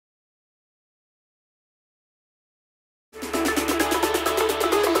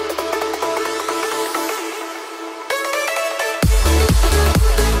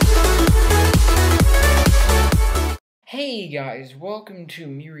guys, welcome to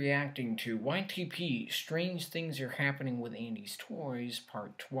me reacting to YTP, Strange Things Are Happening with Andy's Toys,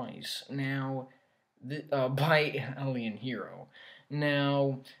 part twice. Now, by Alien Hero.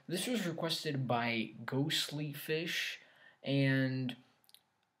 Now, this was requested by Ghostly Fish, and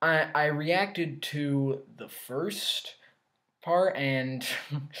I reacted to the first part, and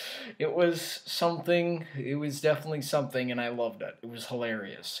it was something. It was definitely something, and I loved it. It was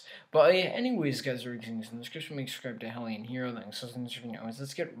hilarious. But anyways, guys, in the description, make subscribe to Alien Hero. Thanks for listening.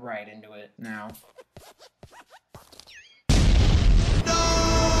 Let's get right into it now.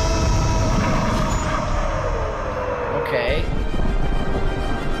 Okay.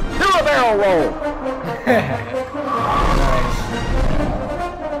 Do a barrel roll. Nice.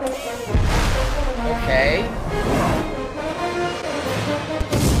 Okay.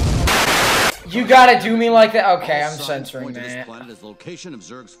 You gotta do me like that? Okay, I'm censoring that. This planet is location of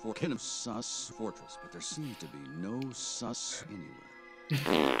Zerg's sus fortress, but there seems to be no sus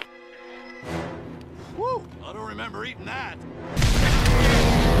anywhere. Woo! I don't remember eating that.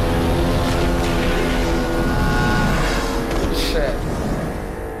 Shit.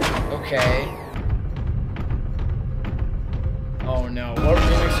 Okay. Oh no, what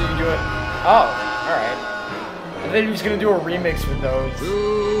remix are you doing? Oh, alright. I thought he was gonna do a remix with those.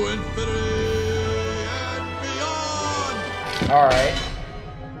 To infinity! Alright.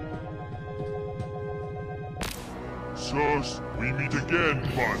 Sus, we meet again,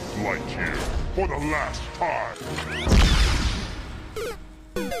 Buzz Lightyear, for the last time.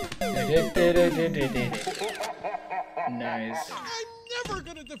 Nice. I'm never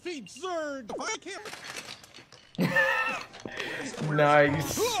gonna defeat Zerg. I can't.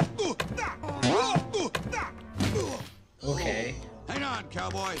 Nice. Okay. Hang on,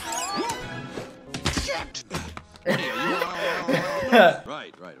 cowboy. Shit!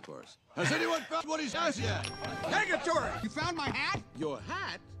 Right, of course. Has anyone found what he says yet? Negatory! You found my hat? Your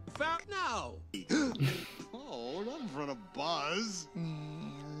hat? Found now. Oh, not in front of Buzz.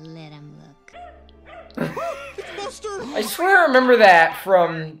 Let him look. It's Buster! I swear I remember that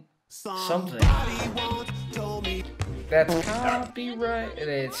from something. That's copyright.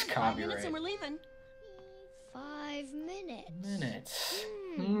 It's copyright. And we're leaving. 5 minutes.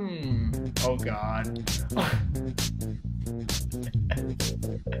 Oh god.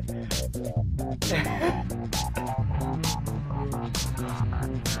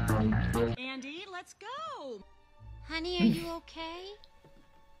 Andy, let's go. Honey, are you okay?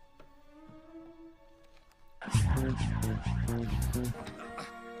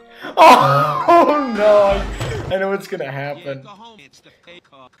 Oh no! I know what's gonna happen.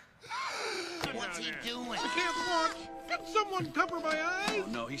 What's he doing? I can't look. Can someone cover my eyes? Oh,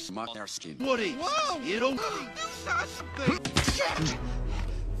 no, he smocked our skin. Woody! Whoa! You don't do something!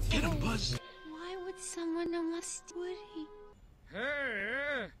 Get him, Buzz. Why would someone molest Woody?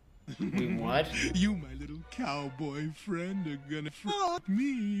 Hey! Wait, what? You, my little cowboy friend, are gonna fuck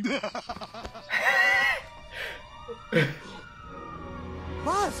me.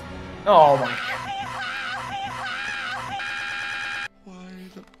 Buzz! Oh my god. Why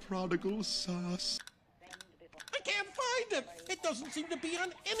the prodigal sauce? I can't find it! It doesn't seem to be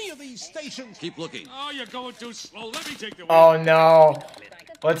on any of these stations! Keep looking. Oh, you're going too slow. Let me take the wheel. Oh no.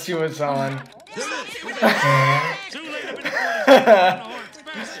 Let's see what's on. Too late.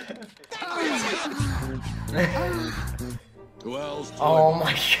 I've been Who else? Oh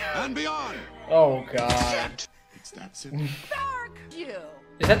my god. And beyond. Oh god. It's that simple.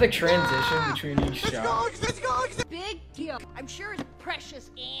 Is that the transition between each shot? Let's go! Big deal. I'm sure his precious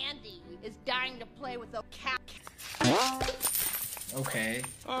Andy is dying to play with a cat. Okay.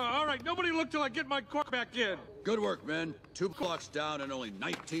 all right, nobody look till I get my cork back in. Good work, men. 2 clocks down and only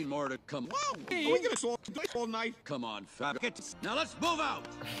 19 more to come. Whoa! Are we gonna solve this all night? Come on, faggot. Now let's move out.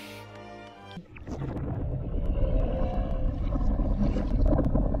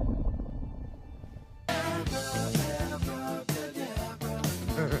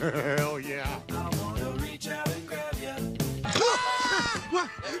 Hell yeah! I wanna reach out and grab you.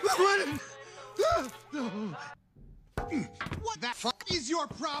 What the fuck is your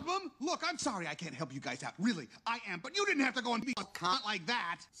problem? Look, I'm sorry I can't help you guys out. Really, I am. But you didn't have to go and be a cunt like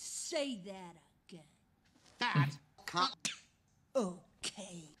that. Say that again. That cunt.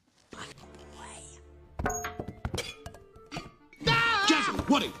 Okay. Jason,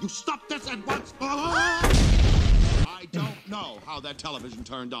 Woody, you stop this at once. I don't know how that television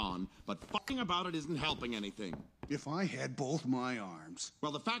turned on, but fucking about it isn't helping anything. If I had both my arms.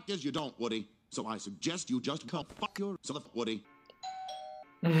 Well, the fact is you don't, Woody. So I suggest you just go fuck yourself, Woody.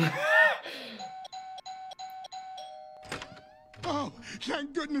 Oh,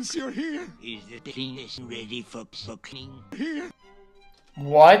 thank goodness you're here. Is the penis ready for cleaning? Here.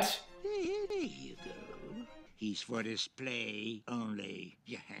 What? There you go. He's for display only.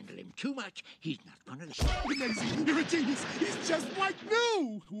 You handle him too much, he's not gonna listen. Amazing. You're a genius. He's just like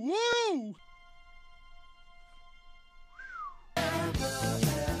new. Woo!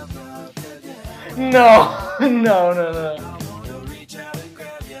 No, no, no, no.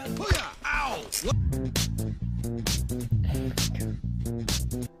 Ow!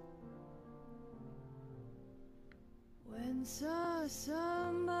 When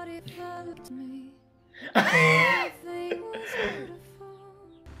somebody felt me, everything was beautiful.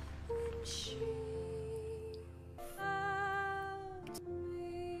 When she felt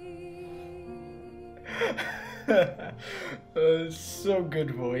me. So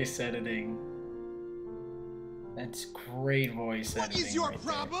good voice editing. That's great voice editing. What is your right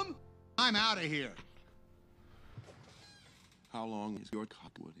problem? I'm out of here. How long is your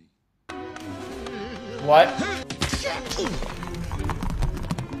cock, Woody? There. What?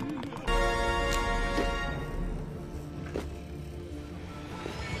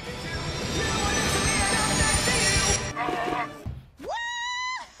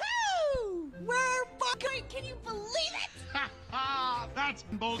 Woohoo! We're fucking. Can you believe it? That's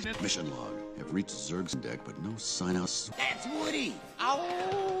bullshit. Mission log. Have reached Zerg's deck, but no sign out. That's Woody.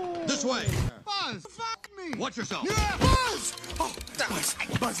 This way! Buzz, fuck me. Watch yourself! Yeah, Buzz! Oh, that was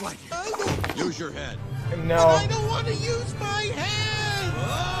Buzz Lightyear. Use your head. No. I don't want to use my hand.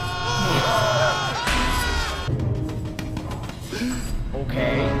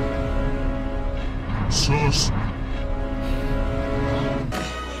 Okay. Sus.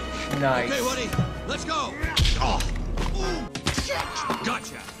 Nice. Okay, Woody, let's go! Oh.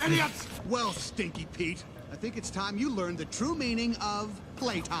 Gotcha! Idiots! Well, Stinky Pete, I think it's time you learned the true meaning of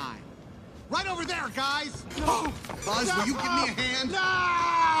playtime. Right over there, guys! Oh, Buzz, will you give me a hand?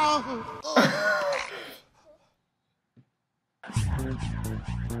 No!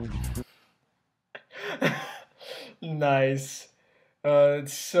 Nice.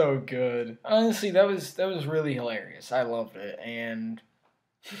 It's so good. Honestly, that was really hilarious. I loved it, and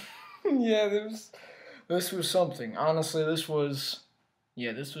yeah, this was something. Honestly, this was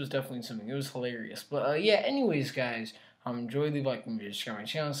definitely something. It was hilarious. But yeah, anyways, guys, enjoy, leave a like, and subscribe to my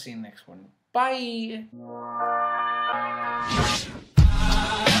channel. See you in the next one. Bye.